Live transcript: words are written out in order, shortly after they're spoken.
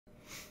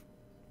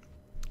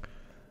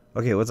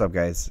Okay, what's up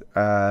guys?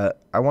 I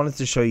wanted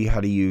to show you how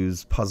to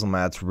use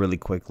Puzzlemattes really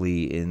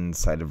quickly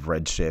inside of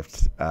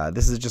Redshift.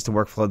 This is just a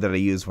workflow that I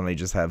use when I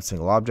just have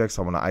single objects.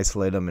 I want to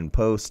isolate them in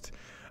post.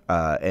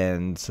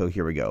 And so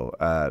here we go.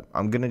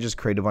 I'm going to just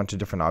create a bunch of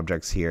different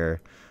objects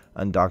here.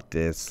 Undock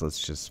this. Let's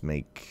just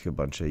make a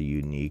bunch of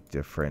unique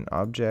different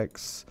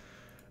objects.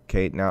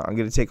 Okay, now I'm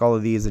going to take all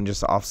of these and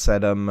just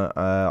offset them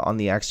on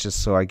the X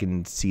just so I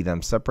can see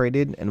them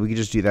separated. And we can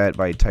just do that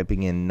by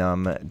typing in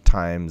num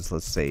times,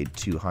 let's say,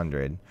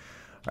 200.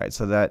 Alright,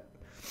 so that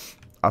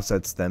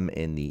offsets them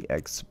in the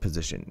X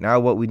position. Now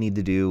what we need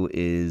to do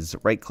is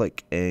right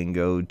click and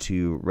go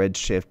to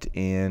Redshift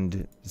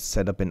and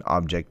set up an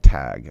object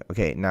tag.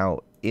 Okay, now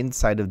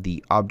inside of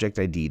the object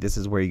ID, this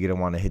is where you're going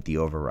to want to hit the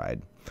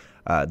override.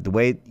 The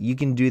way you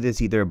can do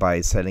this either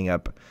by setting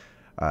up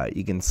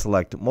you can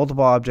select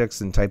multiple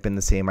objects and type in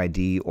the same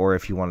ID, or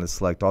if you want to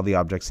select all the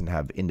objects and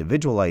have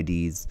individual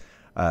IDs,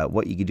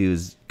 what you could do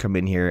is come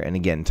in here and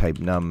again type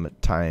num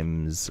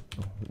times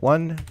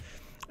 1,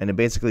 and it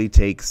basically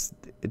takes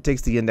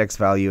the index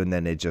value and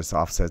then it just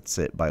offsets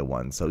it by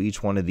 1. So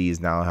each one of these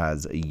now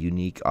has a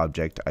unique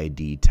object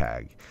ID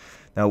tag.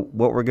 Now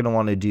what we're going to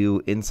want to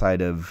do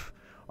inside of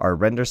our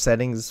render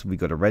settings, we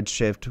go to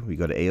Redshift, we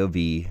go to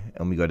AOV,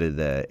 and we go to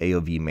the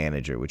AOV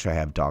Manager, which I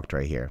have docked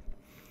right here.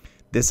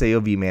 This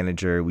AOV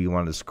Manager, we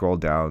want to scroll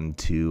down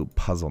to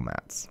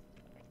Puzzlemattes.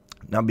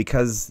 Now,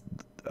 because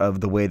of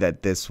the way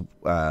that this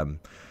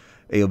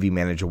AOV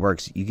Manager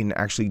works, you can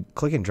actually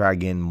click and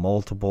drag in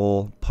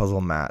multiple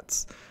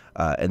Puzzlemats,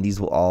 and these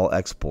will all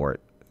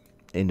export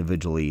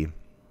individually.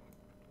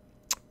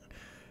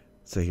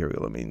 So here we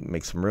go. Let me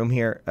make some room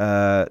here.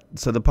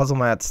 So the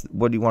Puzzlemats,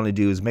 what you want to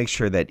do is make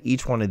sure that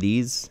each one of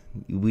these,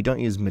 we don't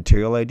use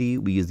material ID,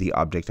 we use the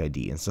object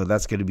ID. And so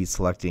that's going to be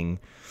selecting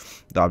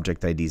the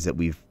object IDs that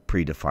we've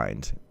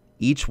predefined.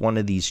 Each one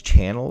of these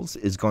channels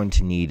is going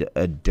to need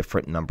a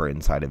different number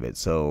inside of it.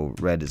 So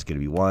red is going to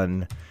be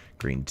 1,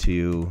 green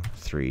 2,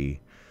 3,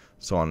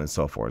 so on and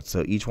so forth.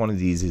 So each one of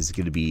these is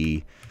going to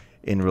be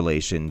in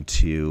relation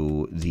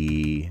to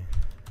the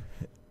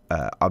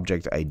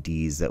object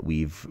IDs that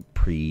we've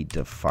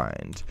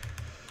predefined.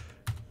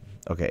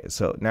 Okay,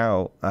 so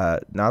now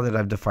that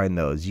I've defined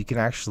those, you can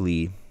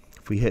actually,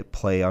 if we hit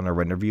play on our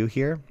render view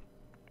here,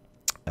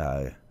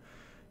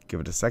 give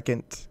it a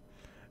second.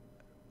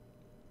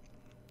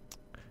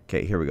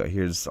 Okay, here we go.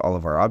 Here's all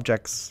of our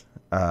objects.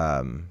 We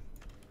can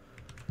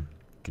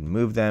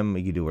move them.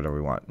 We can do whatever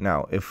we want.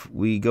 Now, if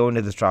we go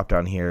into this drop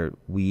down here,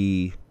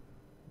 we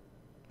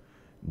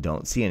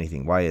don't see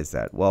anything. Why is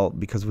that? Well,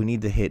 because we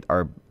need to hit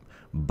our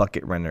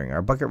bucket rendering.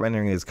 Our bucket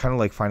rendering is kind of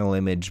like final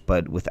image,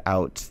 but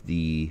without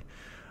the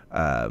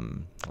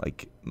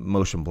like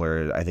motion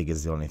blur, I think,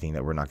 is the only thing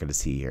that we're not going to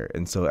see here.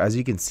 And so as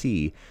you can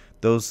see,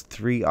 those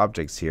 3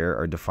 objects here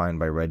are defined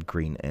by red,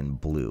 green, and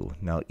blue.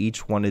 Now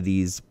each one of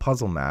these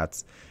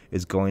Puzzlemats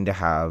is going to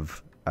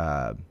have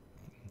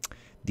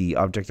the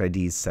object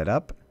IDs set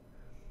up.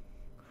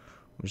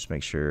 I'll just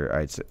make sure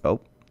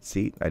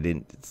see, I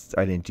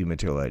didn't do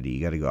material ID.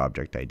 You got to go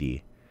object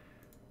ID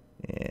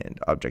and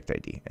object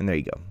ID, and there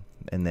you go.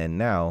 And then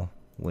now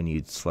when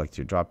you select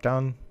your drop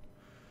down,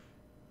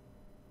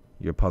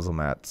 your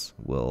Puzzlemats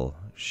will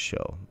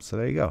show. So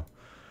there you go.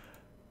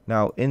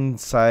 Now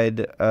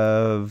inside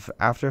of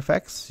After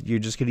Effects, you're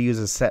just going to use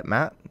a set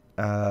mat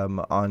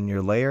on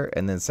your layer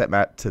and then set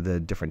mat to the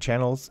different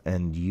channels,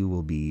 and you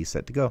will be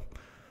set to go.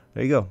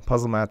 There you go.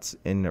 Puzzlemats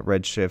in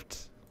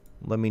Redshift.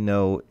 Let me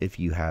know if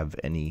you have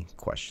any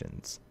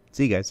questions.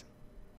 See you guys.